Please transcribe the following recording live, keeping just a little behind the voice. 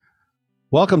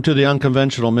Welcome to the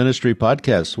Unconventional Ministry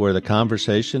Podcast, where the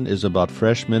conversation is about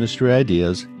fresh ministry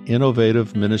ideas,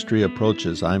 innovative ministry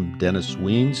approaches. I'm Dennis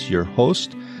Weens, your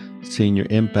host, Senior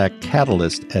Impact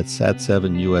Catalyst at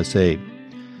Sat7 USA.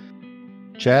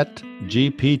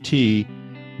 ChatGPT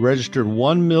registered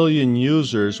 1 million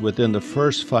users within the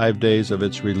first 5 days of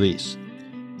its release.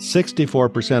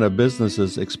 64% of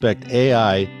businesses expect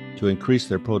AI to increase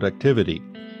their productivity.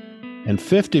 And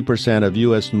 50% of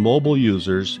U.S. mobile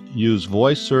users use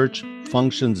voice search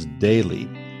functions daily.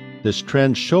 This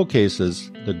trend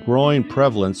showcases the growing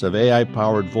prevalence of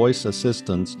AI-powered voice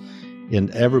assistants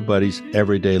in everybody's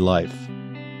everyday life.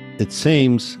 It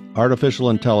seems artificial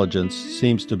intelligence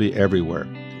seems to be everywhere.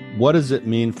 What does it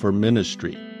mean for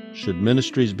ministry? Should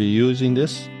ministries be using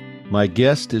this? My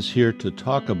guest is here to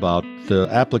talk about the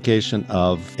application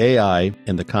of AI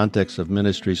in the context of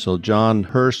ministry. So, John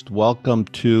Hirst, welcome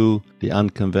to the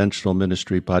Unconventional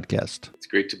Ministry Podcast. It's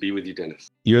great to be with you, Dennis.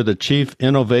 You're the Chief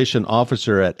Innovation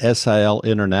Officer at SIL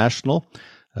International,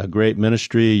 a great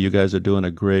ministry. You guys are doing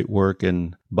a great work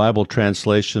in Bible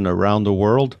translation around the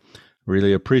world.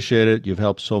 Really appreciate it. You've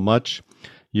helped so much.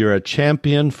 You're a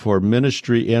champion for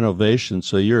ministry innovation,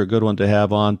 so you're a good one to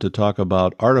have on to talk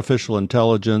about artificial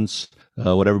intelligence,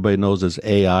 what everybody knows as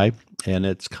AI, and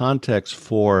its context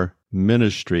for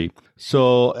ministry.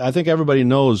 So I think everybody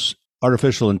knows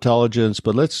artificial intelligence,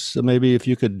 but let's maybe if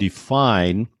you could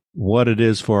define what it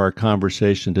is for our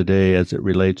conversation today as it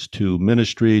relates to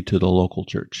ministry to the local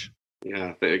church.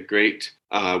 Yeah, a great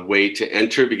way to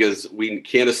enter, because we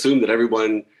can't assume that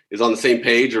everyone is on the same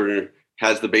page or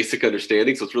has the basic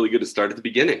understanding. So it's really good to start at the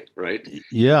beginning, right?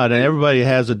 Yeah, and everybody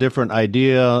has a different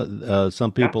idea.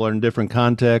 Some people are in different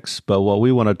contexts, but what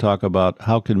we want to talk about,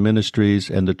 how can ministries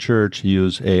and the church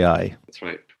use AI? That's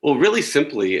right. Well, really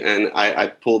simply, and I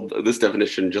pulled this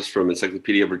definition just from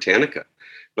Encyclopedia Britannica,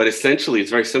 but essentially it's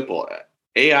very simple.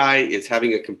 AI is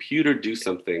having a computer do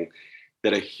something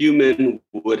that a human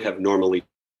would have normally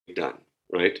done,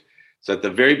 right? So at the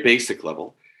very basic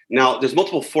level. Now, there's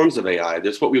multiple forms of AI.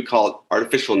 There's what we would call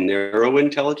artificial narrow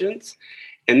intelligence.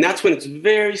 And that's when it's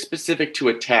very specific to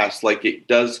a task, like it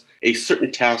does a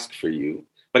certain task for you,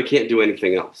 but it can't do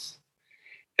anything else.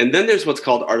 And then there's what's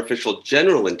called artificial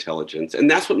general intelligence. And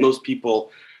that's what most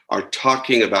people are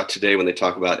talking about today when they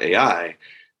talk about AI.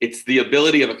 It's the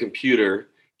ability of a computer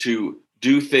to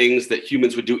do things that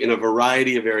humans would do in a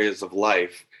variety of areas of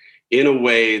life in a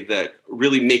way that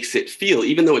really makes it feel,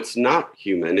 even though it's not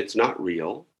human, it's not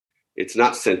real, it's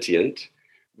not sentient,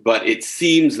 but it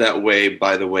seems that way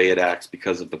by the way it acts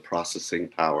because of the processing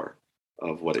power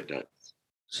of what it does.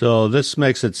 So this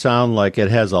makes it sound like it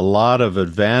has a lot of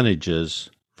advantages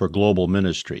for global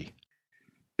ministry.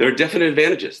 There are definite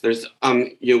advantages. There's,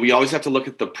 we always have to look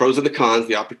at the pros and the cons,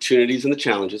 the opportunities and the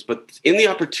challenges. But in the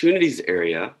opportunities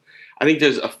area, I think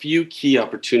there's a few key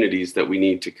opportunities that we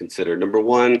need to consider. Number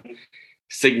one,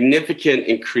 significant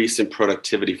increase in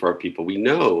productivity for our people. We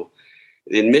know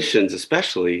in missions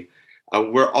especially,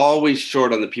 we're always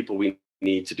short on the people we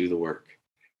need to do the work.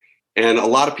 And a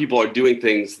lot of people are doing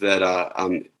things that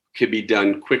could be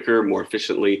done quicker, more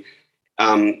efficiently.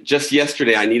 Just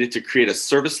yesterday, I needed to create a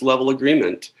service level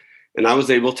agreement, and I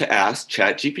was able to ask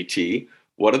ChatGPT,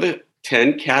 what are the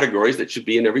 10 categories that should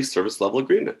be in every service level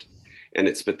agreement? And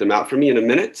it spit them out for me in a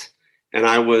minute. And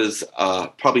I was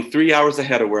probably 3 hours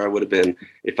ahead of where I would have been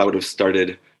if I would have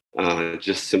started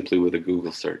just simply with a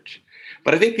Google search.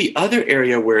 But I think the other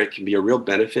area where it can be a real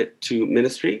benefit to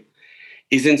ministry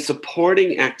is in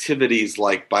supporting activities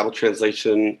like Bible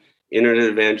translation, internet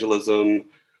evangelism,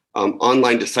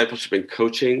 online discipleship and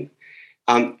coaching,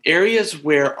 areas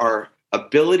where our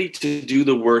ability to do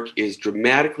the work is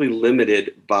dramatically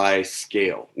limited by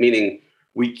scale, meaning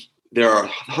there are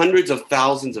hundreds of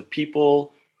thousands of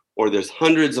people or there's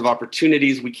hundreds of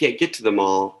opportunities. We can't get to them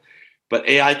all. But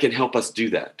AI can help us do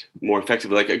that more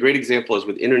effectively. Like a great example is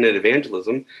with internet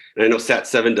evangelism. And I know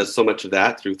Sat7 does so much of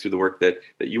that through the work that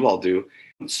you all do.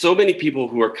 So many people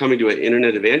who are coming to an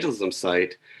internet evangelism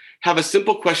site have a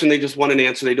simple question they just want an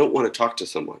answer. They don't want to talk to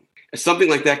someone. Something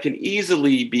like that can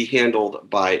easily be handled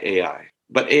by AI.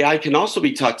 But AI can also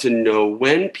be taught to know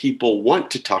when people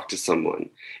want to talk to someone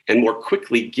and more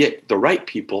quickly get the right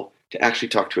people to actually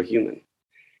talk to a human.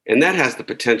 And that has the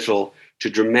potential to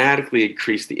dramatically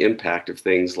increase the impact of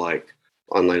things like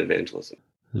online evangelism.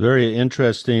 Very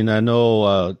interesting. I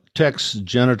know text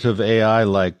generative AI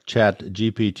like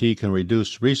ChatGPT can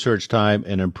reduce research time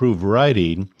and improve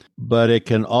writing, but it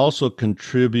can also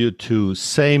contribute to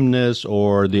sameness,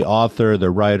 or the author,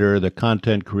 the writer, the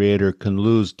content creator can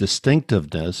lose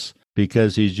distinctiveness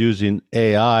because he's using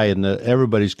AI and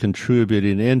everybody's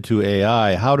contributing into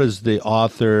AI. How does the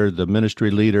author, the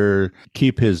ministry leader,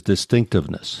 keep his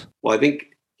distinctiveness? Well, I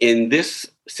think in this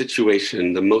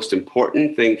situation, the most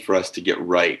important thing for us to get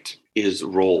right is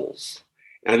roles.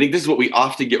 And I think this is what we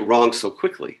often get wrong so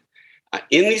quickly.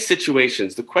 In these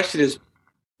situations, the question is,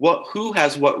 who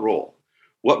has what role?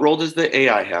 What role does the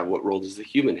AI have? What role does the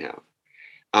human have?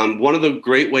 One of the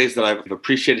great ways that I've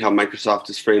appreciated how Microsoft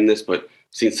has framed this, but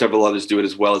seen several others do it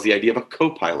as well, is the idea of a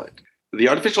co-pilot. The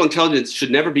artificial intelligence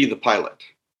should never be the pilot,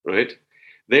 right?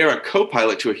 They are a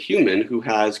co-pilot to a human who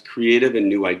has creative and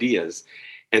new ideas.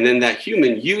 And then that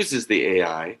human uses the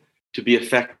AI to be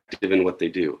effective in what they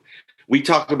do. We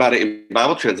talk about it in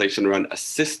Bible translation around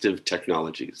assistive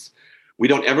technologies. We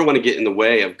don't ever want to get in the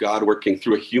way of God working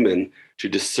through a human to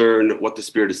discern what the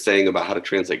Spirit is saying about how to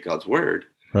translate God's word.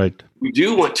 Right. We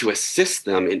do want to assist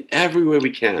them in every way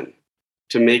we can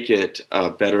to make it a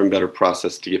better and better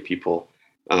process to get people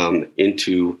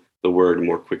into the word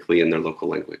more quickly in their local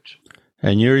language.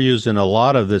 And you're using a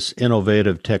lot of this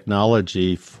innovative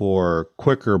technology for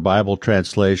quicker Bible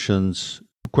translations,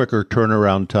 quicker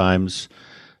turnaround times,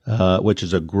 which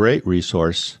is a great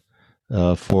resource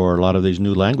for a lot of these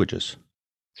new languages.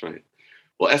 That's right.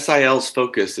 Well, SIL's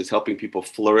focus is helping people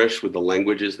flourish with the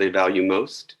languages they value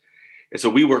most. And so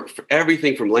we work for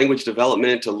everything from language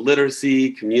development to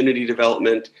literacy, community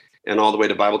development, and all the way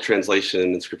to Bible translation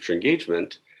and scripture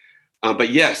engagement. But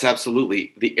yes,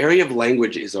 absolutely. The area of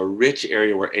language is a rich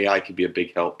area where AI could be a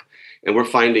big help. And we're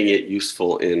finding it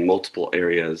useful in multiple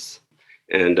areas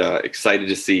and excited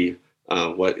to see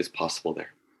what is possible there.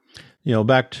 You know,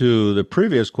 back to the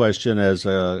previous question, as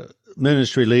a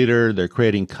ministry leader, they're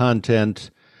creating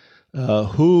content.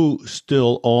 Who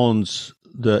still owns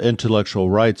the intellectual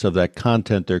rights of that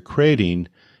content they're creating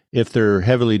if they're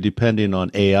heavily depending on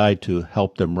AI to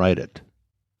help them write it?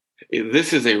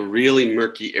 This is a really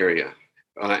murky area.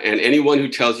 And anyone who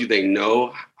tells you they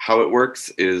know how it works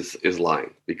is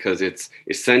lying, because it's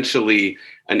essentially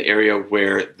an area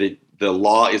where the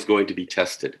law is going to be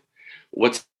tested.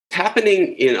 What's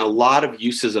happening in a lot of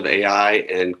uses of AI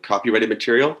and copyrighted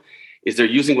material is they're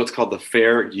using what's called the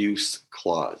fair use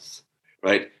clause,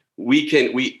 right?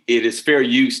 It is fair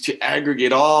use to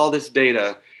aggregate all this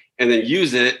data and then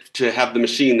use it to have the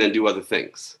machine then do other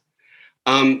things.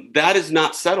 That is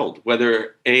not settled,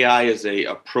 whether AI is a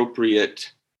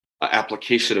appropriate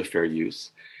application of fair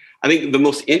use. I think the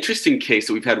most interesting case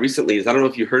that we've had recently is, I don't know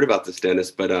if you heard about this,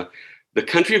 Dennis, but the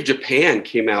country of Japan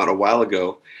came out a while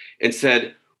ago and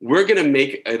said, we're going to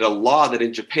make it a law that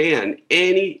in Japan,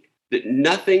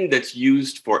 nothing that's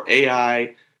used for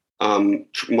AI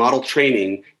model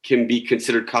training can be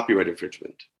considered copyright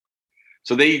infringement.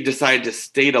 So they decided to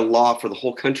state a law for the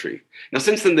whole country. Now,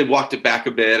 since then, they walked it back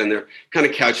a bit, and they're kind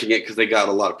of couching it because they got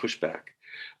a lot of pushback.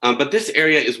 But this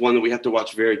area is one that we have to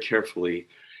watch very carefully.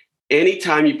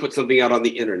 Anytime you put something out on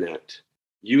the internet,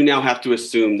 you now have to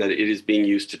assume that it is being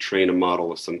used to train a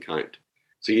model of some kind.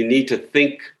 So you need to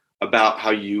think about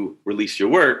how you release your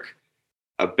work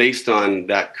based on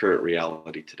that current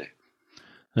reality today.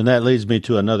 And that leads me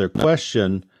to another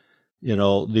question. You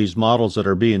know, these models that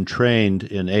are being trained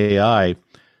in AI,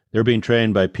 they're being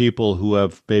trained by people who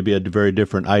have maybe a very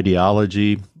different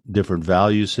ideology, different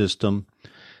value system.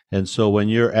 And so when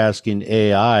you're asking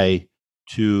AI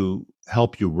to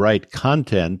help you write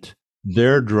content,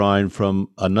 they're drawing from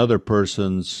another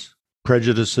person's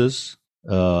prejudices,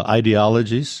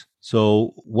 ideologies.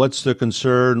 So what's the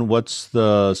concern? What's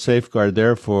the safeguard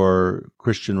there for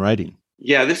Christian writing?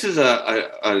 Yeah, this is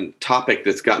a topic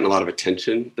that's gotten a lot of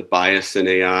attention, the bias in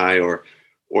AI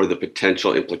or the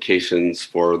potential implications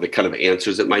for the kind of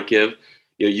answers it might give.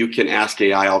 You know, you can ask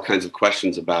AI all kinds of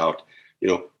questions about,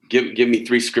 give me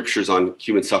 3 scriptures on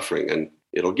human suffering, and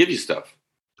it'll give you stuff.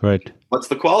 Right. What's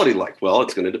the quality like? Well,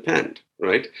 it's going to depend,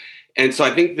 right? And so I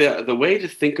think the way to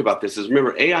think about this is,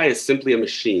 remember, AI is simply a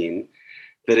machine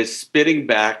that is spitting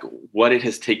back what it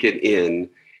has taken in,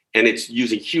 and it's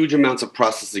using huge amounts of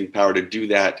processing power to do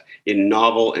that in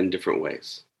novel and different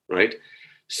ways, right?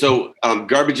 So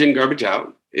garbage in, garbage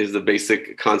out is the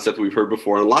basic concept we've heard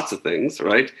before on lots of things,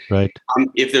 right? Right.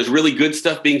 If there's really good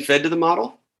stuff being fed to the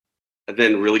model,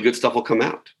 then really good stuff will come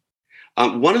out.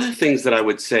 One of the things that I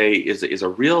would say is a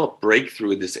real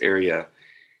breakthrough in this area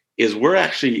is we're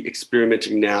actually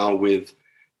experimenting now with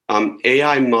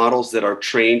AI models that are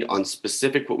trained on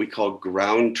specific, what we call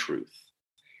ground truth.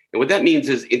 And what that means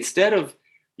is, instead of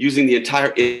using the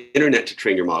entire internet to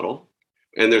train your model,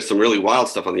 and there's some really wild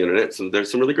stuff on the internet, so there's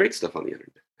some really great stuff on the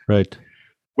internet. Right.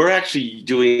 We're actually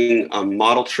doing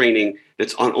model training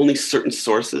that's on only certain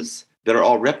sources that are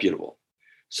all reputable.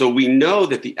 So we know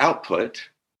that the output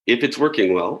if it's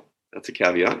working well, that's a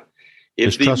caveat.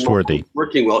 It's If the trustworthy. model is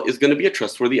working well, is going to be a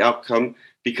trustworthy outcome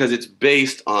because it's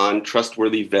based on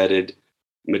trustworthy, vetted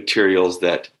materials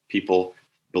that people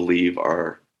believe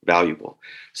are valuable.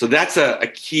 So that's a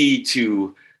key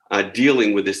to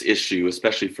dealing with this issue,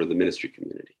 especially for the ministry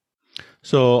community.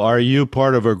 So are you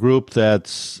part of a group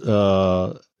that's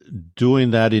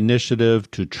doing that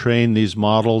initiative to train these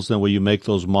models, and will you make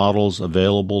those models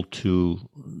available to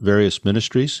various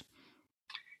ministries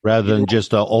rather than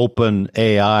just an open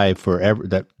AI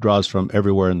that draws from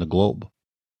everywhere in the globe?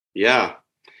 Yeah.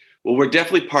 Well, we're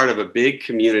definitely part of a big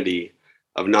community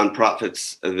of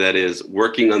nonprofits that is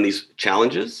working on these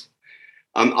challenges.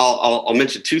 I'll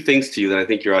mention two things to you that I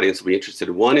think your audience will be interested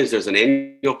in. One is there's an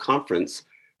annual conference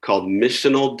called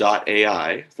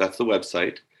missional.ai. That's the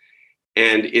website.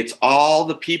 And it's all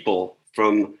the people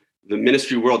from the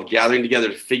ministry world gathering together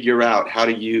to figure out how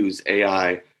to use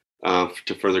AI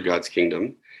to further God's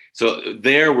kingdom. So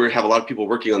there we have a lot of people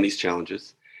working on these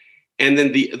challenges. And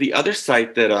then the other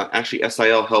site that actually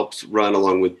SIL helps run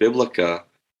along with Biblica,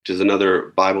 which is another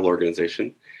Bible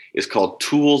organization, is called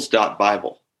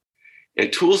tools.bible.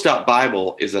 And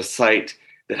tools.bible is a site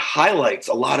that highlights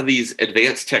a lot of these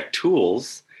advanced tech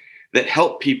tools that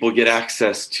help people get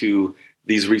access to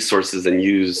these resources and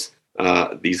use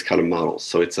these kind of models.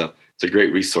 So it's a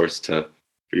great resource for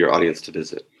your audience to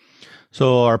visit.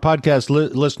 So our podcast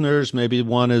listeners, maybe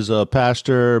one is a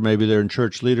pastor, maybe they're in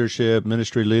church leadership,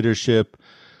 ministry leadership.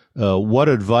 What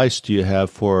advice do you have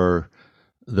for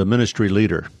the ministry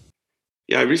leader?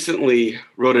 Yeah, I recently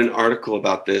wrote an article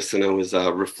about this, and I was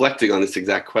reflecting on this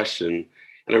exact question.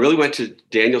 And I really went to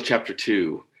Daniel chapter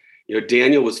 2.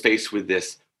 Daniel was faced with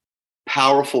this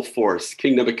powerful force,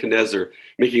 King Nebuchadnezzar,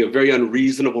 making a very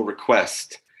unreasonable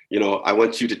request. I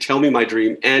want you to tell me my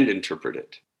dream and interpret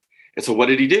it. And so what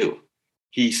did he do?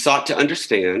 He sought to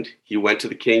understand. He went to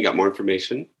the king, got more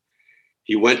information.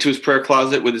 He went to his prayer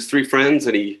closet with his 3 friends,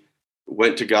 and he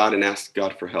went to God and asked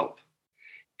God for help.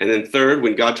 And then third,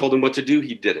 when God told him what to do,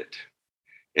 he did it.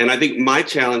 And I think my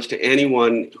challenge to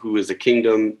anyone who is a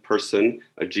kingdom person,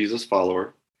 a Jesus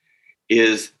follower,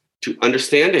 is to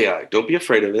understand AI. Don't be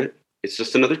afraid of it. It's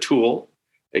just another tool.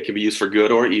 It can be used for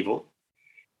good or evil.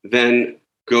 Then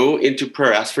go into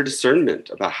prayer, ask for discernment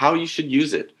about how you should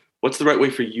use it. What's the right way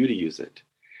for you to use it?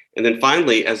 And then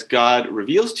finally, as God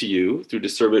reveals to you through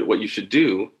discernment what you should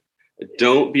do,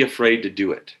 don't be afraid to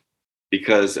do it,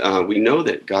 because we know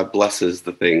that God blesses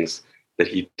the things that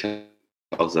he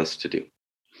tells us to do.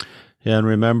 And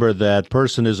remember that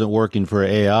person isn't working for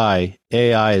AI.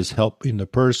 AI is helping the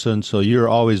person, so you're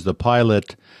always the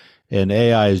pilot, and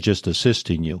AI is just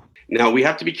assisting you. Now, we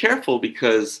have to be careful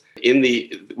because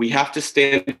we have to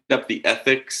stand up the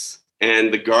ethics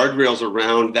and the guardrails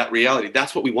around that reality.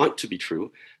 That's what we want to be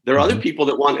true. There are other people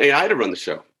that want AI to run the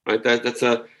show, right?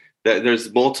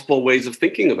 There's multiple ways of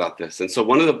thinking about this. And so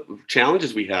one of the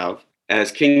challenges we have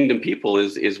as kingdom people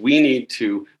is we need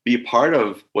to be part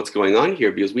of what's going on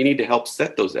here, because we need to help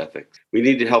set those ethics. We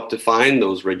need to help define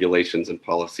those regulations and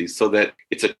policies so that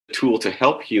it's a tool to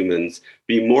help humans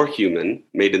be more human,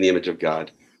 made in the image of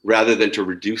God, rather than to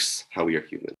reduce how we are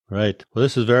human. Right. Well,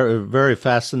 this is very, very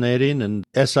fascinating, and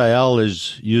SIL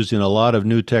is using a lot of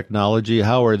new technology.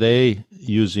 How are they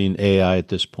using AI at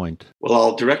this point? Well,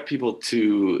 I'll direct people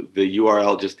to the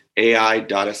URL, just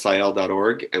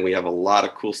ai.sil.org, and we have a lot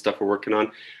of cool stuff we're working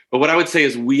on. But what I would say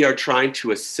is we are trying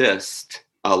to assist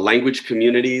language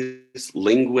communities,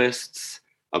 linguists,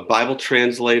 Bible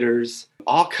translators,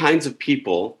 all kinds of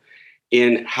people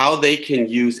in how they can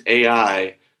use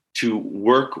AI to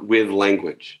work with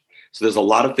language. So there's a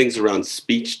lot of things around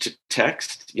speech to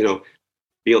text, be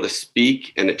able to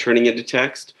speak and it turning into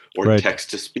text, or right.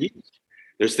 Text to speech.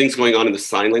 There's things going on in the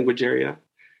sign language area.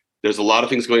 There's a lot of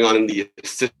things going on in the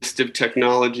assistive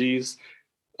technologies.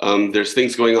 There's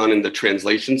things going on in the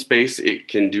translation space. It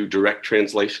can do direct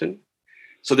translation.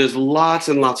 So there's lots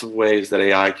and lots of ways that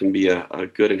AI can be a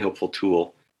good and helpful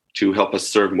tool to help us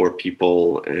serve more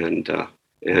people and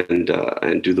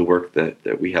do the work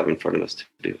that we have in front of us to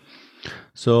do.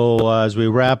 So as we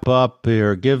wrap up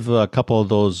here, give a couple of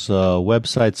those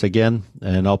websites again,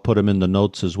 and I'll put them in the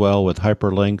notes as well with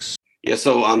hyperlinks. Yeah,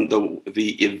 so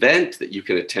the event that you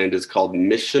can attend is called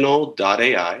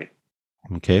missional.ai.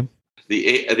 Okay.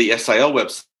 The SIL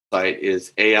website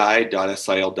is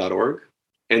ai.sil.org.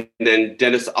 And then,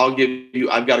 Dennis, I've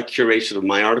got a curation of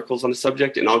my articles on the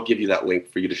subject, and I'll give you that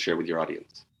link for you to share with your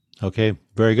audience. Okay,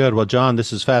 very good. Well, John,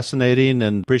 this is fascinating,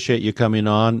 and appreciate you coming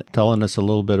on, telling us a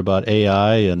little bit about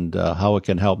AI and how it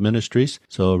can help ministries.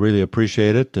 So really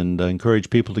appreciate it, and encourage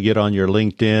people to get on your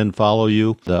LinkedIn, follow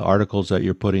you, the articles that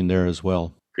you're putting there as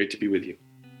well. Great to be with you.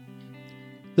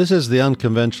 This is the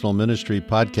Unconventional Ministry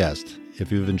Podcast.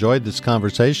 If you've enjoyed this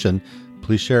conversation,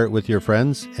 please share it with your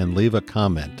friends and leave a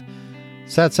comment.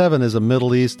 Sat7 is a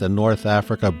Middle East and North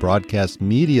Africa broadcast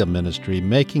media ministry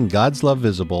making God's love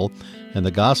visible and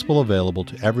the gospel available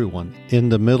to everyone in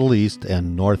the Middle East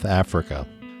and North Africa.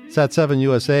 Sat7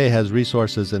 USA has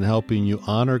resources in helping you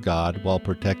honor God while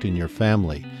protecting your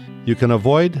family. You can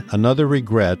avoid another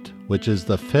regret, which is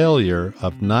the failure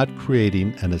of not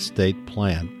creating an estate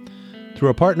plan. Through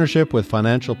a partnership with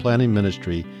Financial Planning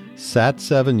Ministry,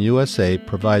 Sat7 USA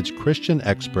provides Christian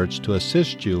experts to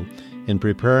assist you in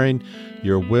preparing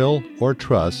your will or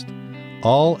trust,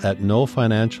 all at no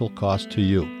financial cost to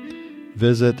you.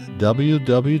 Visit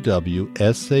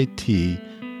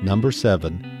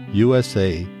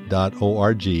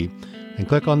www.sat7usa.org and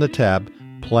click on the tab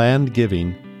Planned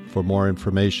Giving for more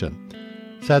information.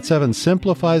 Sat7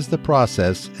 simplifies the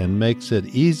process and makes it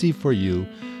easy for you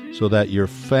so that your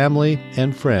family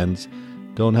and friends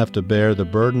don't have to bear the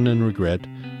burden and regret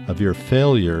of your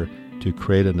failure to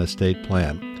create an estate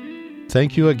plan.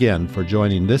 Thank you again for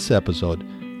joining this episode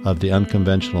of the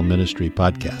Unconventional Ministry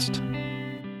Podcast.